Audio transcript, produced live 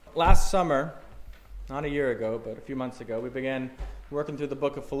Last summer, not a year ago, but a few months ago, we began working through the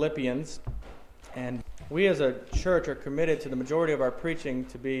book of Philippians, and we as a church are committed to the majority of our preaching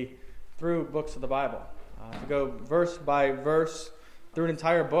to be through books of the Bible, to go verse by verse through an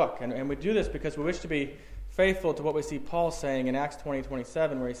entire book. And we do this because we wish to be faithful to what we see Paul saying in Acts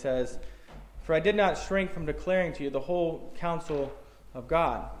 20:27, where he says, "For I did not shrink from declaring to you the whole counsel of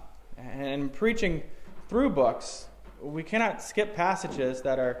God." And preaching through books, we cannot skip passages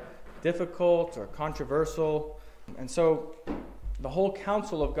that are difficult or controversial. And so the whole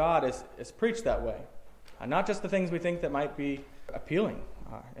counsel of God is preached that way. Not just the things we think that might be appealing,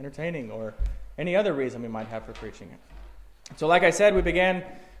 entertaining, or any other reason we might have for preaching it. So like I said, we began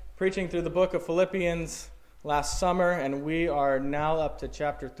preaching through the book of Philippians last summer, and we are now up to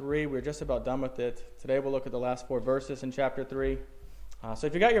chapter 3. We're just about done with it. Today we'll look at the last 4 verses in chapter 3. So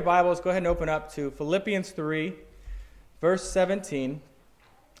if you got your Bibles, go ahead and open up to Philippians 3, verse 17,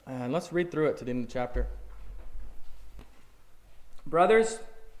 and let's read through it to the end of the chapter. "Brothers,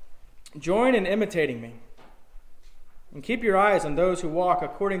 join in imitating me, and keep your eyes on those who walk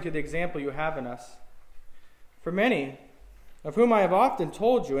according to the example you have in us. For many, of whom I have often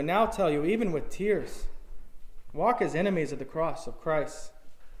told you, and now tell you even with tears, walk as enemies of the cross of Christ.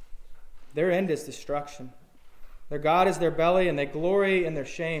 Their end is destruction. Their God is their belly, and they glory in their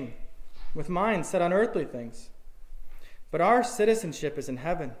shame, with minds set on earthly things. But our citizenship is in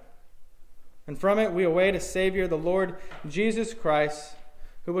heaven, and from it we await a Savior, the Lord Jesus Christ,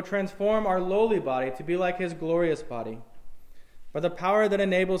 who will transform our lowly body to be like his glorious body, by the power that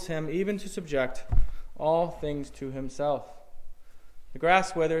enables him even to subject all things to himself. The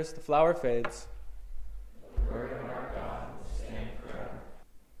grass withers, the flower fades. The word of our God will stand forever."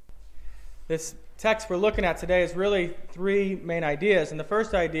 This text we're looking at today is really 3 main ideas. And the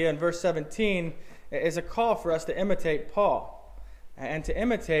first idea in verse 17 is a call for us to imitate Paul and to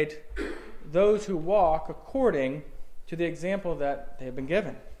imitate those who walk according to the example that they have been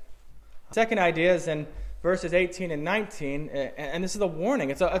given. The second idea is in verses 18 and 19, and this is a warning.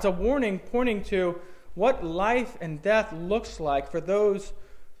 It's a warning pointing to what life and death looks like for those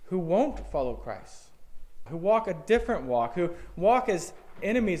who won't follow Christ, who walk a different walk, who walk as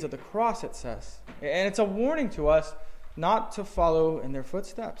enemies of the cross, it says. And it's a warning to us not to follow in their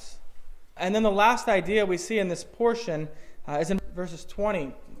footsteps. And then the last idea we see in this portion is in verses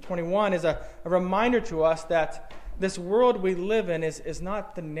 20, 21, is a reminder to us that this world we live in is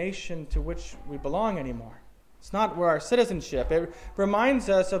not the nation to which we belong anymore. It's not where our citizenship. It reminds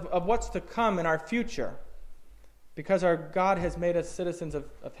us of what's to come in our future, because our God has made us citizens of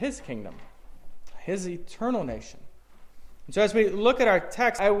his kingdom, his eternal nation. And so as we look at our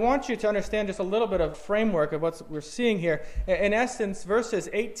text, I want you to understand just a little bit of framework of what we're seeing here. In essence, verses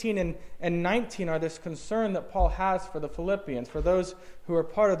 18 and 19 are this concern that Paul has for the Philippians, for those who are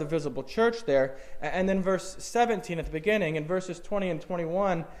part of the visible church there. And then verse 17 at the beginning and verses 20 and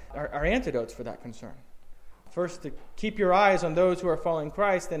 21 are antidotes for that concern. First, to keep your eyes on those who are following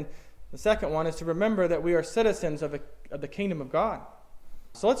Christ, and the second one is to remember that we are citizens of the kingdom of God.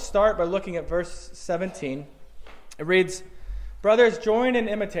 So let's start by looking at verse 17. It reads, "Brothers, join in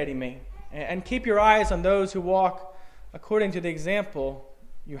imitating me, and keep your eyes on those who walk according to the example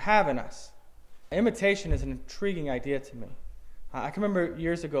you have in us." Imitation is an intriguing idea to me. I can remember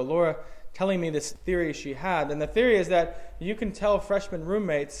years ago Laura telling me this theory she had, and the theory is that you can tell freshman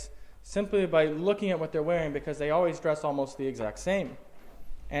roommates simply by looking at what they're wearing, because they always dress almost the exact same.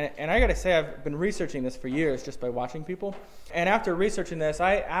 And I got to say, I've been researching this for years just by watching people. And after researching this,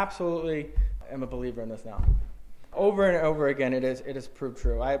 I absolutely am a believer in this now. Over and over again, it is proved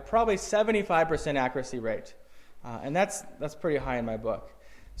true. I have probably 75% accuracy rate, and that's pretty high in my book.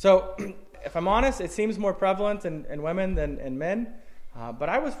 So if I'm honest, it seems more prevalent in women than in men. But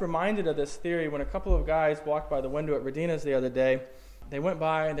I was reminded of this theory when a couple of guys walked by the window at Redina's the other day. They went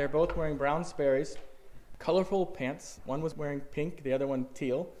by, and they're both wearing brown Sperry's, colorful pants. One was wearing pink, the other one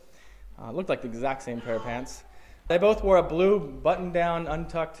teal. Looked like the exact same pair of pants. They both wore a blue button-down,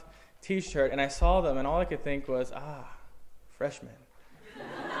 untucked T-shirt, and I saw them, and all I could think was, freshmen.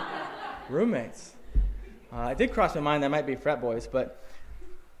 Roommates. It did cross my mind that might be frat boys, but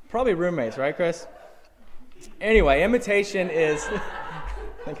probably roommates, right, Chris? Anyway, imitation is...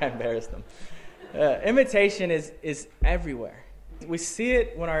 I think I embarrassed them. Imitation is everywhere. We see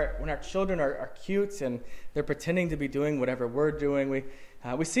it when our children are cute and they're pretending to be doing whatever we're doing.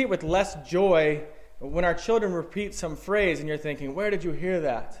 We see it with less joy when our children repeat some phrase and you're thinking, where did you hear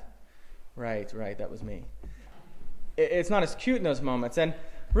that? Right, that was me. It's not as cute in those moments. And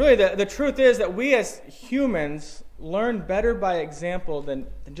really the truth is that we as humans learn better by example than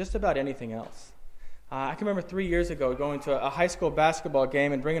just about anything else. I can remember 3 years ago going to a high school basketball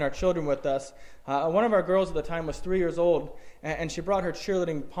game and bringing our children with us. One of our girls at the time was 3 years old, and she brought her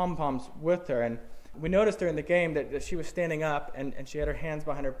cheerleading pom-poms with her. And we noticed during the game that she was standing up, and she had her hands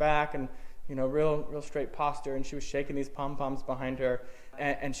behind her back, and real straight posture, and she was shaking these pom-poms behind her,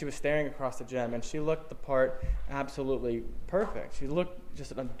 and she was staring across the gym, and she looked the part absolutely perfect. She looked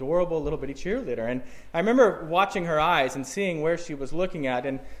just an adorable little bitty cheerleader, and I remember watching her eyes and seeing where she was looking at,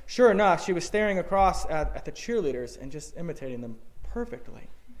 and sure enough, she was staring across at the cheerleaders and just imitating them perfectly.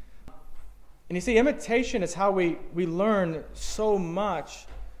 And you see, imitation is how we learn so much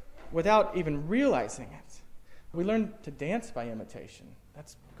without even realizing it. We learn to dance by imitation.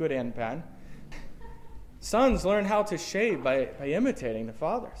 That's good and bad. Sons learn how to shave by imitating their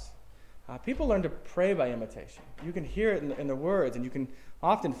fathers. People learn to pray by imitation. You can hear it in the words, and you can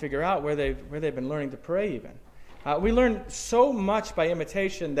often figure out where they've been learning to pray even. We learn so much by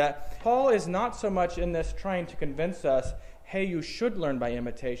imitation that Paul is not so much in this trying to convince us, hey, you should learn by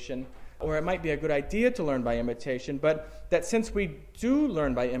imitation, or it might be a good idea to learn by imitation, but that since we do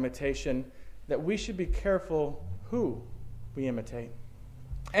learn by imitation, that we should be careful who we imitate.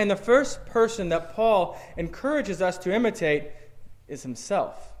 And the first person that Paul encourages us to imitate is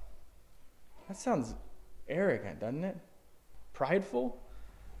himself. That sounds arrogant, doesn't it? Prideful?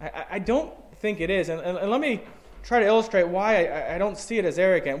 I don't think it is. And let me try to illustrate why I don't see it as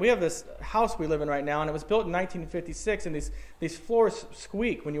arrogant. We have this house we live in right now, and it was built in 1956, and these floors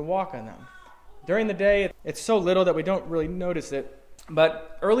squeak when you walk on them. During the day, it's so little that we don't really notice it.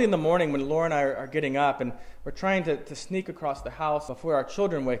 But early in the morning when Laura and I are getting up and we're trying to sneak across the house before our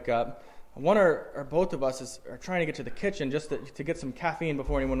children wake up, one or both of us are trying to get to the kitchen just to get some caffeine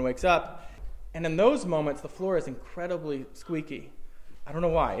before anyone wakes up. And in those moments, the floor is incredibly squeaky. I don't know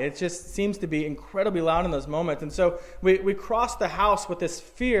why. It just seems to be incredibly loud in those moments. And so we cross the house with this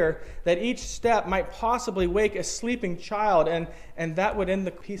fear that each step might possibly wake a sleeping child, and that would end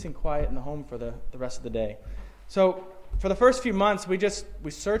the peace and quiet in the home for the rest of the day. So for the first few months, we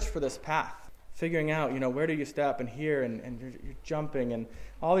searched for this path, figuring out, where do you step and here, and you're jumping and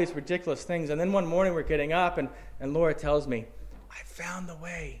all these ridiculous things. And then one morning we're getting up, and Laura tells me, I found the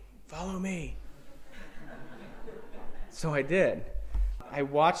way. Follow me. So I did. I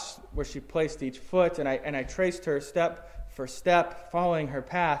watched where she placed each foot, and I traced her step for step, following her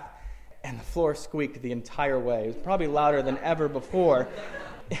path, and the floor squeaked the entire way. It was probably louder than ever before.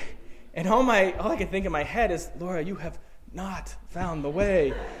 And all I can think in my head is, Laura, you have not found the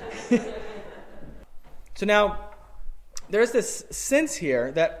way. So now, there's this sense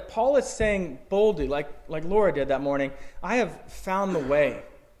here that Paul is saying boldly, like Laura did that morning, I have found the way.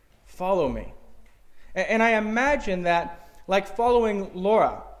 Follow me. And I imagine that, like following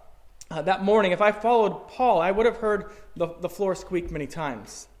Laura that morning, if I followed Paul, I would have heard the floor squeak many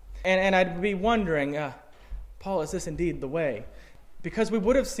times. And I'd be wondering, Paul, is this indeed the way? Because we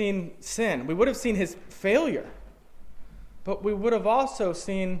would have seen sin. We would have seen his failure. But we would have also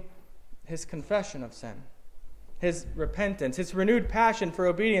seen his confession of sin, his repentance, his renewed passion for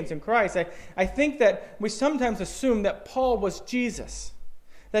obedience in Christ. I think that we sometimes assume that Paul was Jesus,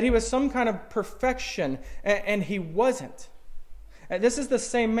 that he was some kind of perfection, and he wasn't. This is the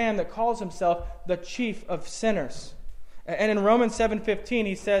same man that calls himself the chief of sinners. And in Romans 7:15,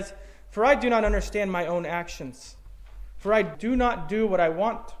 he says, For I do not understand my own actions. For I do not do what I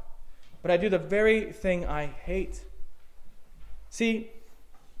want, but I do the very thing I hate. See,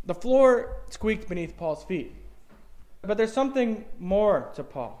 the floor squeaked beneath Paul's feet. But there's something more to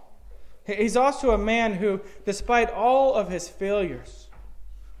Paul. He's also a man who, despite all of his failures,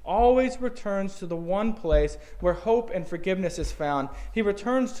 always returns to the one place where hope and forgiveness is found. He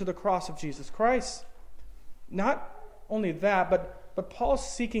returns to the cross of Jesus Christ. Not only that, but Paul's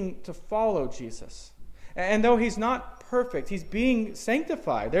seeking to follow Jesus. And though he's not perfect, he's being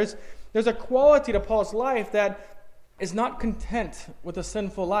sanctified. There's a quality to Paul's life that is not content with a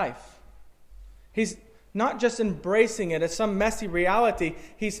sinful life. He's not just embracing it as some messy reality.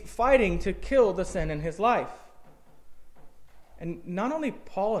 He's fighting to kill the sin in his life. And not only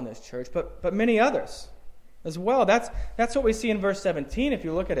Paul in this church, but many others as well. That's what we see in verse 17 if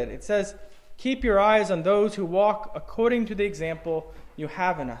you look at it. It says, Keep your eyes on those who walk according to the example you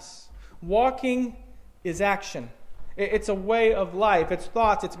have in us. Walking is action. It's a way of life. It's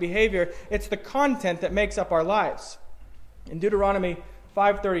thoughts. It's behavior. It's the content that makes up our lives. In Deuteronomy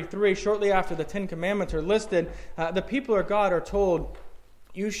 5:33, shortly after the Ten Commandments are listed, the people of God are told,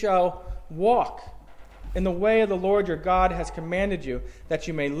 You shall walk in the way of the Lord your God has commanded you, that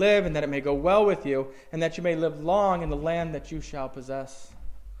you may live and that it may go well with you, and that you may live long in the land that you shall possess.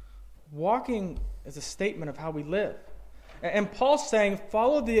 Walking is a statement of how we live. And Paul's saying,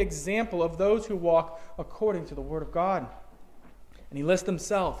 follow the example of those who walk according to the Word of God. And he lists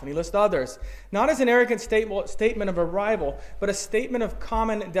himself and he lists others, not as an arrogant statement of arrival, but a statement of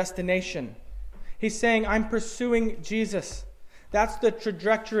common destination. He's saying, I'm pursuing Jesus. That's the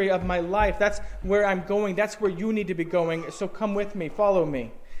trajectory of my life. That's where I'm going. That's where you need to be going. So come with me, follow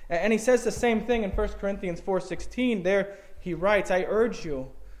me. And he says the same thing in 1 Corinthians 4:16. There he writes, I urge you,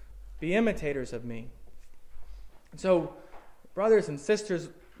 be imitators of me. So, brothers and sisters,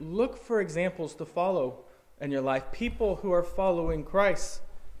 look for examples to follow in your life, people who are following Christ.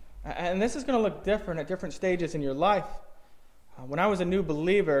 And this is going to look different at different stages in your life. When I was a new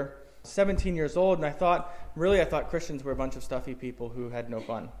believer, 17 years old, and I thought Christians were a bunch of stuffy people who had no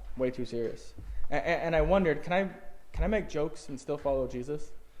fun, way too serious. And I wondered, can I make jokes and still follow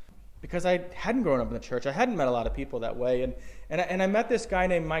Jesus? Because I hadn't grown up in the church. I hadn't met a lot of people that way. And I met this guy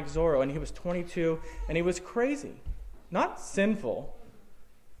named Mike Zorro, and he was 22, and he was crazy. Not sinful,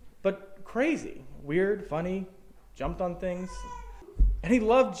 but crazy. Weird, funny, jumped on things. And he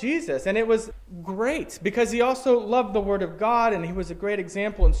loved Jesus, and it was great because he also loved the Word of God, and he was a great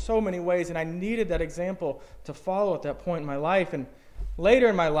example in so many ways, and I needed that example to follow at that point in my life. And later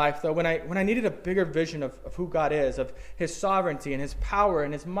in my life, though, when I needed a bigger vision of who God is, of His sovereignty and His power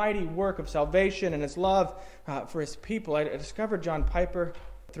and His mighty work of salvation and His love for His people, I discovered John Piper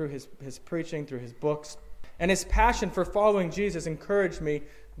through his preaching, through his books, and his passion for following Jesus encouraged me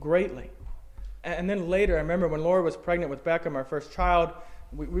greatly. And then later, I remember when Laura was pregnant with Beckham, our first child,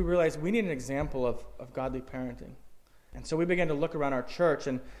 we realized we need an example of godly parenting. And so we began to look around our church,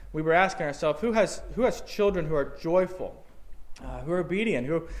 and we were asking ourselves, who has children who are joyful, who are obedient,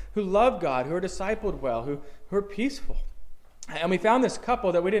 who love God, who are discipled well, who are peaceful? And we found this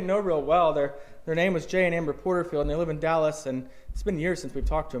couple that we didn't know real well. Their name was Jay and Amber Porterfield, and they live in Dallas, and it's been years since we've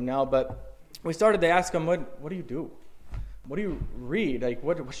talked to them now, but we started to ask them, what do you do? What do you read? Like,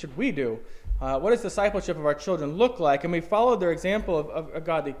 what should we do? What does discipleship of our children look like? And we followed their example of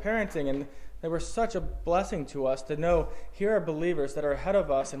godly parenting, and they were such a blessing to us to know here are believers that are ahead of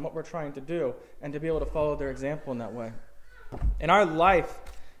us in what we're trying to do, and to be able to follow their example in that way. In our life,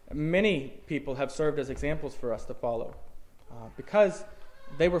 many people have served as examples for us to follow because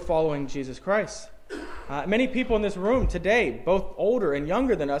they were following Jesus Christ. Many people in this room today, both older and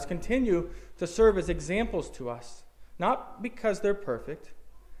younger than us, continue to serve as examples to us. Not because they're perfect,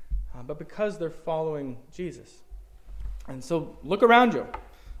 but because they're following Jesus. And so look around you.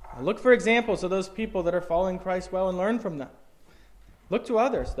 Look for examples of those people that are following Christ well and learn from them. Look to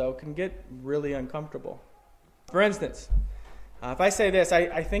others, though, can get really uncomfortable. For instance, if I say this,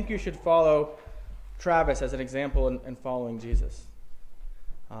 I think you should follow Travis as an example in following Jesus.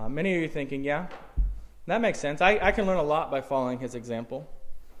 Many of you thinking, yeah, that makes sense. I can learn a lot by following his example.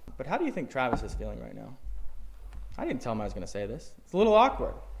 But how do you think Travis is feeling right now? I didn't tell him I was going to say this. It's a little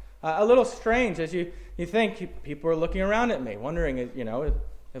awkward, a little strange as you think people are looking around at me, wondering,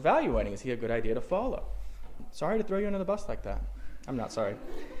 evaluating, is he a good idea to follow? Sorry to throw you under the bus like that. I'm not sorry.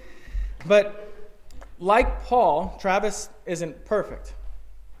 But like Paul, Travis isn't perfect.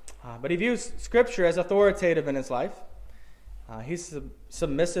 But he views Scripture as authoritative in his life. He's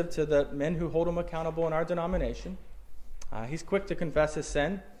submissive to the men who hold him accountable in our denomination. He's quick to confess his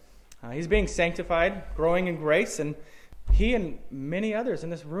sin. He's being sanctified, growing in grace, and he and many others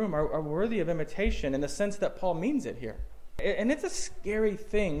in this room are worthy of imitation in the sense that Paul means it here. And it's a scary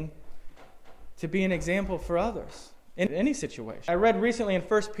thing to be an example for others in any situation. I read recently in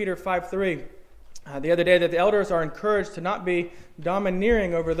 1 Peter 5:3 the other day that the elders are encouraged to not be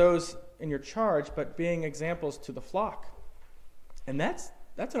domineering over those in your charge, but being examples to the flock. And that's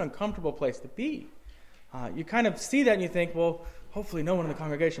an uncomfortable place to be. You kind of see that and you think, well, hopefully no one in the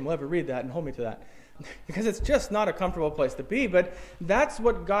congregation will ever read that and hold me to that. Because it's just not a comfortable place to be. But that's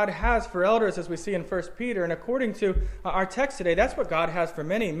what God has for elders, as we see in 1 Peter. And according to our text today, that's what God has for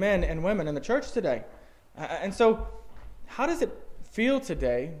many men and women in the church today. And so how does it feel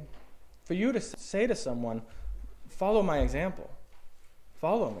today for you to say to someone, follow my example,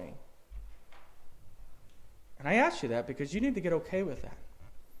 follow me? And I ask you that because you need to get okay with that.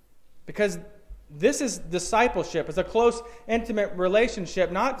 Because this is discipleship. It's a close, intimate relationship,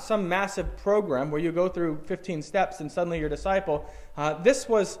 not some massive program where you go through 15 steps and suddenly you're a disciple. This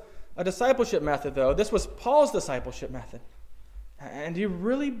was a discipleship method, though. This was Paul's discipleship method. And do you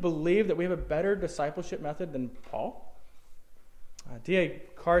really believe that we have a better discipleship method than Paul? D.A.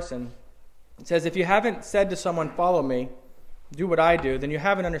 Carson says, if you haven't said to someone, follow me, do what I do, then you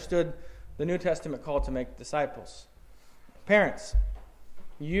haven't understood the New Testament call to make disciples. Parents,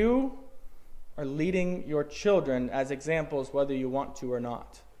 you are leading your children as examples whether you want to or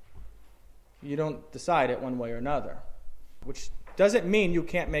not. You don't decide it one way or another. which doesn't mean you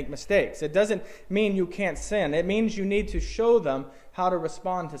can't make mistakes. It doesn't mean you can't sin. It means you need to show them how to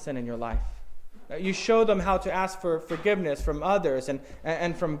respond to sin in your life. You show them how to ask for forgiveness from others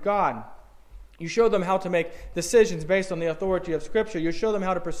and from God. You show them how to make decisions based on the authority of Scripture. You show them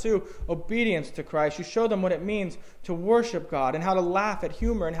how to pursue obedience to Christ. You show them what it means to worship God and how to laugh at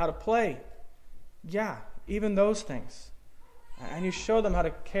humor and how to play. Yeah, even those things. And you show them how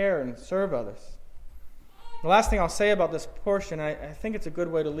to care and serve others. The last thing I'll say about this portion, I think it's a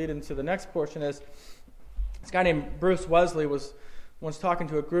good way to lead into the next portion, is this guy named Bruce Wesley was once talking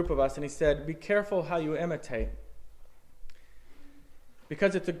to a group of us, and he said, "Be careful how you imitate,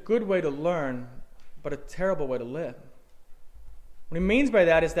 because it's a good way to learn, but a terrible way to live." What he means by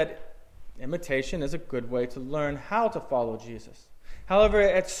that is that imitation is a good way to learn how to follow Jesus. However,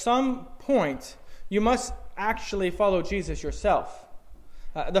 at some point, you must actually follow Jesus yourself.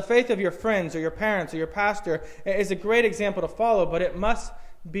 The faith of your friends or your parents or your pastor is a great example to follow, but it must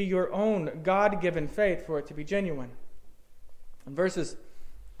be your own God-given faith for it to be genuine. In verses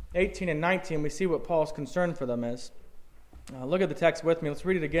 18 and 19, we see what Paul's concern for them is. Look at the text with me. Let's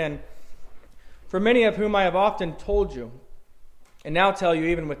read it again. "For many of whom I have often told you, and now tell you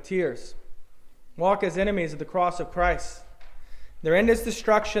even with tears, walk as enemies of the cross of Christ. Their end is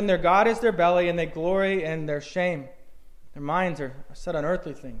destruction, their God is their belly, and they glory in their shame. Their minds are set on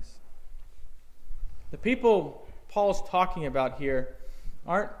earthly things." The people Paul's talking about here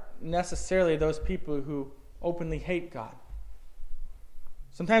aren't necessarily those people who openly hate God.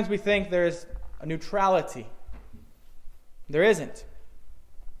 Sometimes we think there's a neutrality. There isn't.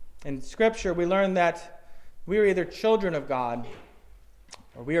 In Scripture, we learn that we are either children of God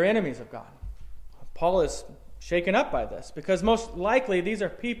or we are enemies of God. Paul is shaken up by this because most likely these are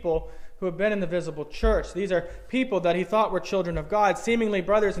people who have been in the visible church. These are people that he thought were children of God, seemingly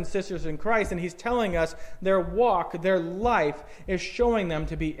brothers and sisters in Christ, and he's telling us their walk, their life is showing them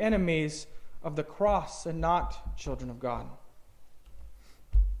to be enemies of the cross and not children of God.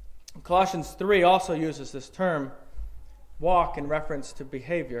 Colossians 3 also uses this term, walk, in reference to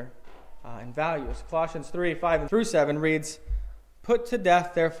behavior and values. Colossians 3, 5 through 7 reads, "Put to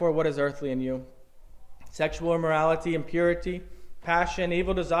death, therefore, what is earthly in you, sexual immorality, impurity, passion,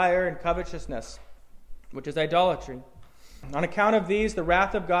 evil desire, and covetousness, which is idolatry. On account of these, the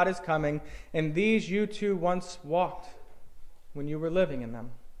wrath of God is coming, and these you too once walked when you were living in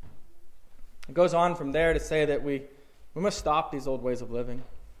them." It goes on from there to say that we must stop these old ways of living.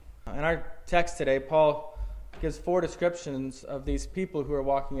 In our text today, Paul gives 4 descriptions of these people who are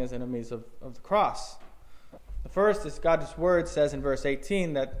walking as enemies of the cross. The first is God's word says in verse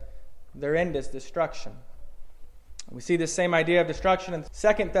 18 that their end is destruction. We see this same idea of destruction in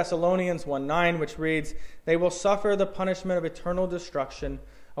 2 Thessalonians 1:9, which reads, "They will suffer the punishment of eternal destruction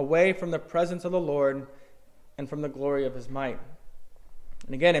away from the presence of the Lord and from the glory of his might."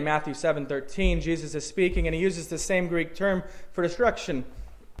 And again, in Matthew 7:13, Jesus is speaking, and he uses the same Greek term for destruction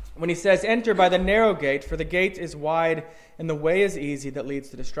when he says, "Enter by the narrow gate, for the gate is wide and the way is easy that leads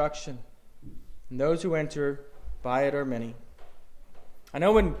to destruction. And those who enter by it are many." I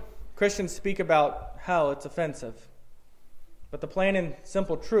know when Christians speak about hell, it's offensive. But the plain and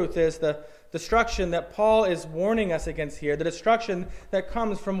simple truth is the destruction that Paul is warning us against here, the destruction that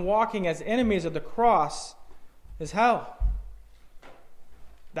comes from walking as enemies of the cross, is hell.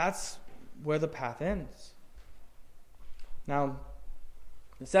 That's where the path ends. Now,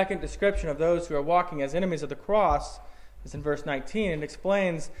 the second description of those who are walking as enemies of the cross is in verse 19. It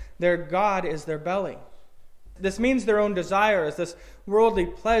explains their God is their belly. This means their own desires, this worldly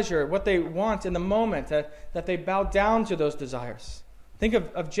pleasure, what they want in the moment, that they bow down to those desires. Think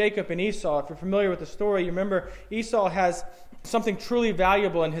of Jacob and Esau. If you're familiar with the story, you remember Esau has something truly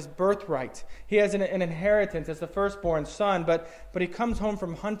valuable in his birthright. He has an inheritance as the firstborn son, but he comes home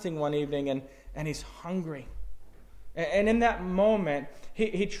from hunting one evening and he's hungry. And in that moment,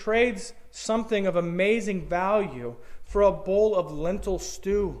 he trades something of amazing value for a bowl of lentil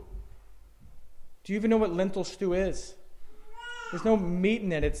stew. Do you even know what lentil stew is? There's no meat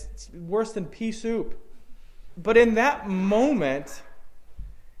in it. It's worse than pea soup. But in that moment,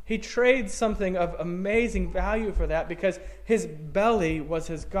 he trades something of amazing value for that because his belly was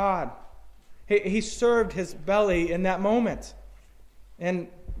his God. He served his belly in that moment. And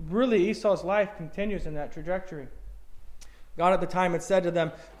really, Esau's life continues in that trajectory. God at the time had said to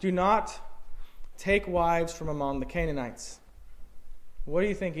them, "Do not take wives from among the Canaanites." What do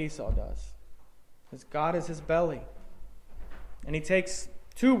you think Esau does? Because God is his belly. And he takes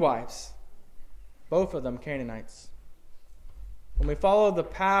 2 wives, both of them Canaanites. When we follow the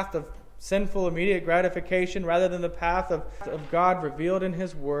path of sinful immediate gratification rather than the path of God revealed in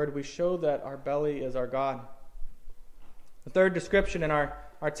his word, we show that our belly is our God. The third description in our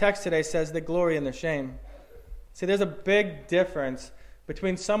text today says they glory in their shame. See, there's a big difference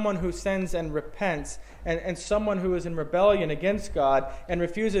between someone who sins and repents and someone who is in rebellion against God and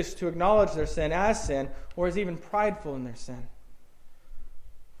refuses to acknowledge their sin as sin or is even prideful in their sin.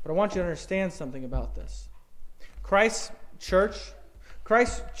 But I want you to understand something about this. Christ's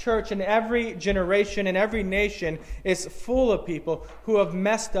church in every generation, in every nation, is full of people who have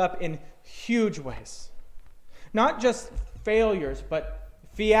messed up in huge ways. Not just failures, but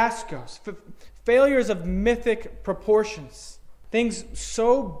fiascos. Failures of mythic proportions. Things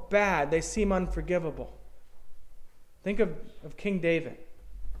so bad they seem unforgivable. Think of King David.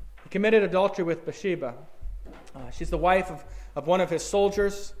 He committed adultery with Bathsheba. She's the wife of one of his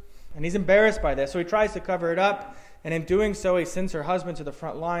soldiers, and he's embarrassed by this, so he tries to cover it up, and in doing so, he sends her husband to the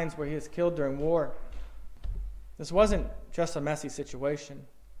front lines where he is killed during war. This wasn't just a messy situation.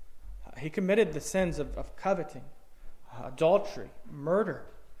 He committed the sins of coveting, adultery, murder.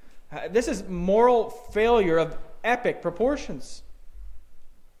 This is moral failure of epic proportions.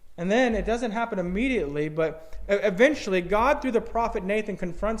 And then it doesn't happen immediately, but eventually God, through the prophet Nathan,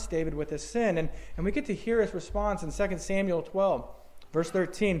 confronts David with his sin. And we get to hear his response in 2 Samuel 12, verse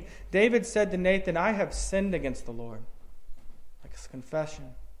 13. David said to Nathan, "I have sinned against the Lord." Like his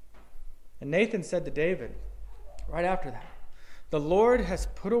confession. And Nathan said to David, right after that, "The Lord has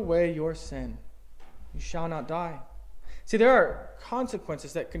put away your sin. You shall not die." See, there are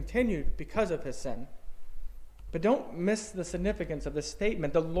consequences that continue because of his sin. But don't miss the significance of this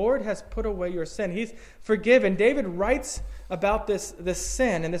statement. The Lord has put away your sin. He's forgiven. David writes about this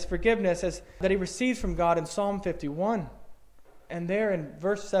sin and this forgiveness that he receives from God in Psalm 51. And there in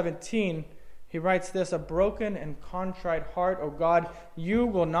verse 17, he writes this, "A broken and contrite heart, O God, you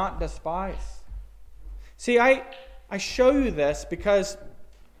will not despise." See, I show you this because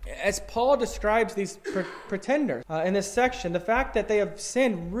as Paul describes these pretenders in this section, the fact that they have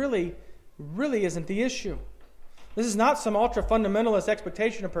sinned really isn't the issue. This is not some ultra-fundamentalist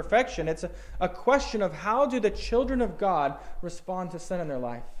expectation of perfection. It's a question of how do the children of God respond to sin in their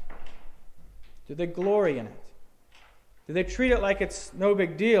life? Do they glory in it? Do they treat it like it's no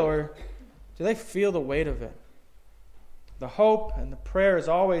big deal, or do they feel the weight of it? The hope and the prayer is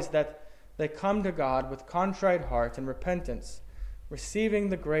always that they come to God with contrite hearts and repentance, receiving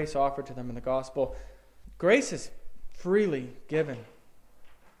the grace offered to them in the gospel. Grace is freely given.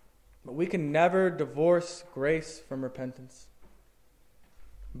 But we can never divorce grace from repentance.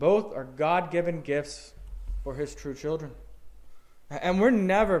 Both are God-given gifts for his true children. And we're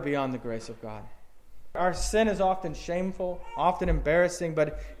never beyond the grace of God. Our sin is often shameful, often embarrassing,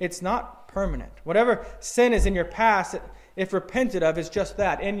 but it's not permanent. Whatever sin is in your past, if repented of, is just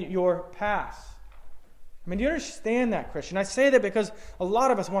that, in your past. I mean, do you understand that, Christian? I say that because a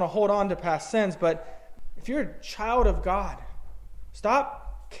lot of us want to hold on to past sins, but if you're a child of God, stop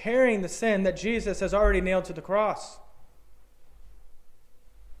carrying the sin that Jesus has already nailed to the cross.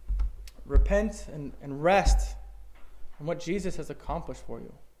 Repent and rest in what Jesus has accomplished for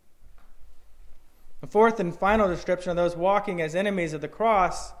you. The fourth and final description of those walking as enemies of the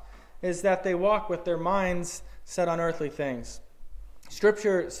cross is that they walk with their minds set on earthly things.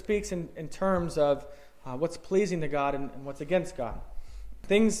 Scripture speaks in terms of what's pleasing to God and what's against God.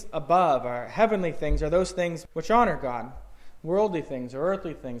 Things above, our heavenly things, are those things which honor God. Worldly things or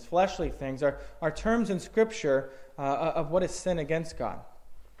earthly things, fleshly things are terms in Scripture of what is sin against God.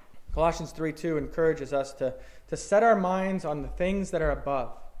 Colossians 3:2 encourages us to set our minds on the things that are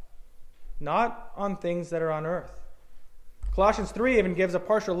above, not on things that are on earth. Colossians 3 even gives a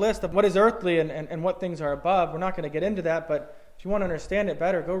partial list of what is earthly and what things are above. We're not going to get into that, but if you want to understand it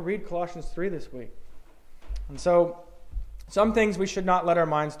better, go read Colossians 3 this week. And so, some things we should not let our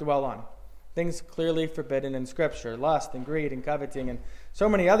minds dwell on. Things clearly forbidden in Scripture, lust and greed and coveting and so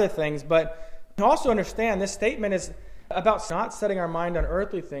many other things. But also understand this statement is about not setting our mind on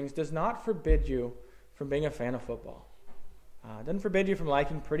earthly things does not forbid you from being a fan of football. It doesn't forbid you from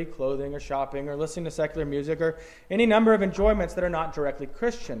liking pretty clothing or shopping or listening to secular music or any number of enjoyments that are not directly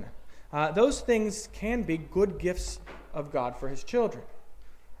Christian. Those things can be good gifts of God for his children,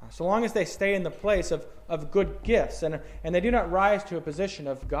 so long as they stay in the place of good gifts and they do not rise to a position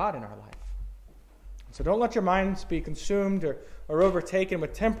of God in our life. So don't let your minds be consumed or overtaken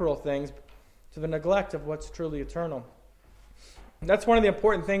with temporal things to the neglect of what's truly eternal. And that's one of the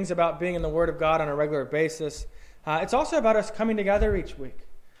important things about being in the Word of God on a regular basis. It's also about us coming together each week.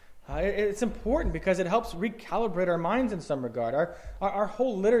 It's important because it helps recalibrate our minds in some regard. Our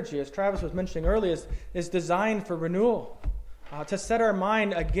whole liturgy, as Travis was mentioning earlier, is designed for renewal, to set our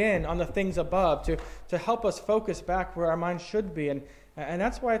mind again on the things above, to help us focus back where our mind should be. And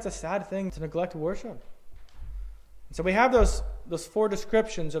that's why it's a sad thing to neglect worship. So we have those four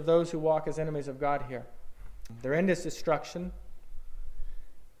descriptions of those who walk as enemies of God here. Their end is destruction.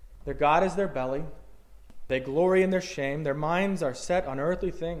 Their God is their belly. They glory in their shame. Their minds are set on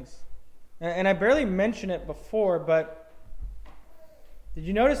earthly things. And I barely mentioned it before, but did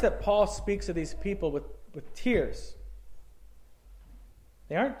you notice that Paul speaks of these people with tears?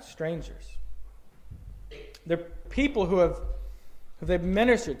 They aren't strangers. They're people who they've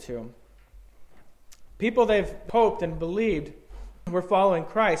ministered to. People they've hoped and believed were following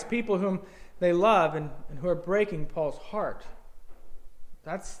Christ. People whom they love and who are breaking Paul's heart.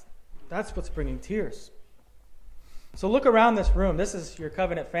 That's what's bringing tears. So look around this room. This is your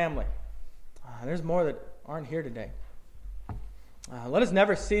covenant family. There's more that aren't here today. Let us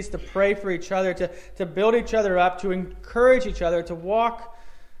never cease to pray for each other, to build each other up, to encourage each other, to walk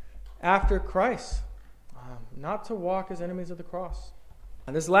after Christ, not to walk as enemies of the cross.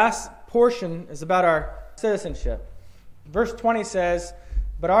 And this last portion is about our citizenship. Verse 20 says,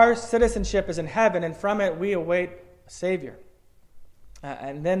 "But our citizenship is in heaven, and from it we await a Savior."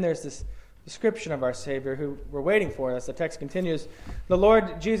 And then there's this description of our Savior who we're waiting for. As the text continues, "The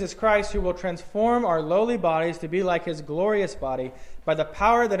Lord Jesus Christ, who will transform our lowly bodies to be like his glorious body by the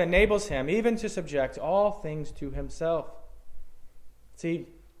power that enables him even to subject all things to himself." See,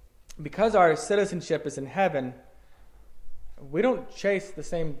 because our citizenship is in heaven, we don't chase the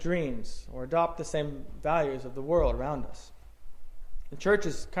same dreams or adopt the same values of the world around us. The church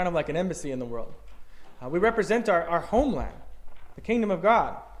is kind of like an embassy in the world. We represent our homeland, the kingdom of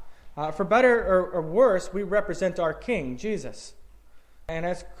God. For better or worse, we represent our King, Jesus. And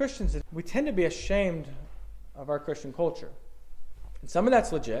as Christians, we tend to be ashamed of our Christian culture. And some of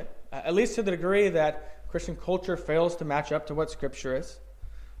that's legit, at least to the degree that Christian culture fails to match up to what Scripture is.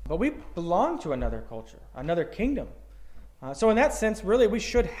 But we belong to another culture, another kingdom. So in that sense, really, we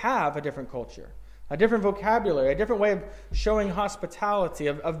should have a different culture, a different vocabulary, a different way of showing hospitality,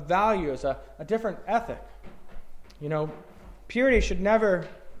 of values, a different ethic. You know, purity should never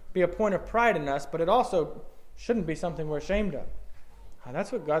be a point of pride in us, but it also shouldn't be something we're ashamed of.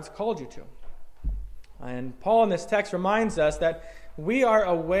 That's what God's called you to. And Paul in this text reminds us that we are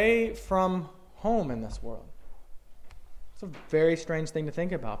away from home in this world. It's a very strange thing to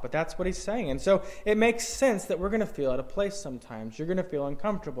think about, but that's what he's saying. And so it makes sense that we're going to feel out of place sometimes. You're going to feel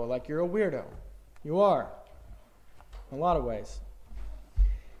uncomfortable, like you're a weirdo. You are, in a lot of ways.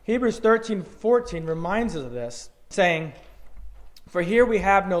 Hebrews 13:14 reminds us of this, saying, "For here we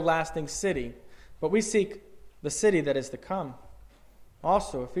have no lasting city, but we seek the city that is to come."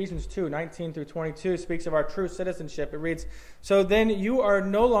 Also, Ephesians 2:19-22 speaks of our true citizenship. It reads, "So then you are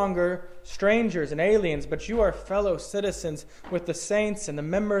no longer strangers and aliens, but you are fellow citizens with the saints and the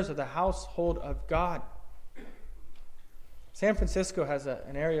members of the household of God." San Francisco has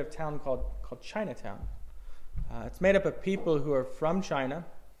an area of town called Chinatown. It's made up of people who are from China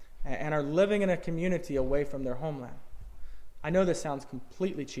and are living in a community away from their homeland. I know this sounds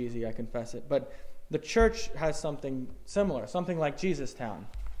completely cheesy, I confess it, but the church has something similar, something like Jesus Town.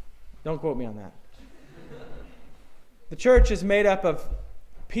 Don't quote me on that. The church is made up of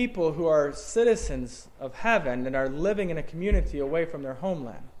people who are citizens of heaven and are living in a community away from their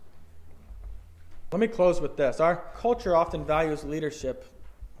homeland. Let me close with this. Our culture often values leadership,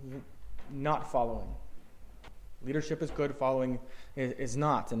 not following. Leadership is good, following is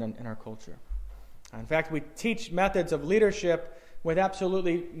not in our culture. In fact, we teach methods of leadership with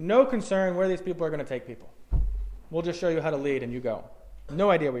absolutely no concern where these people are going to take people. We'll just show you how to lead and you go. No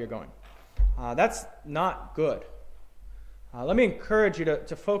idea where you're going. That's not good. Let me encourage you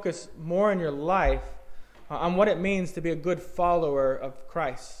to focus more in your life on what it means to be a good follower of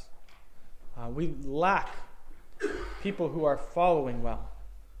Christ. We lack people who are following well.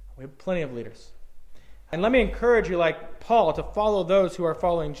 We have plenty of leaders. And let me encourage you, like Paul, to follow those who are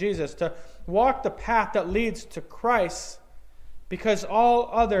following Jesus, to walk the path that leads to Christ, because all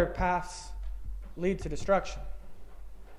other paths lead to destruction.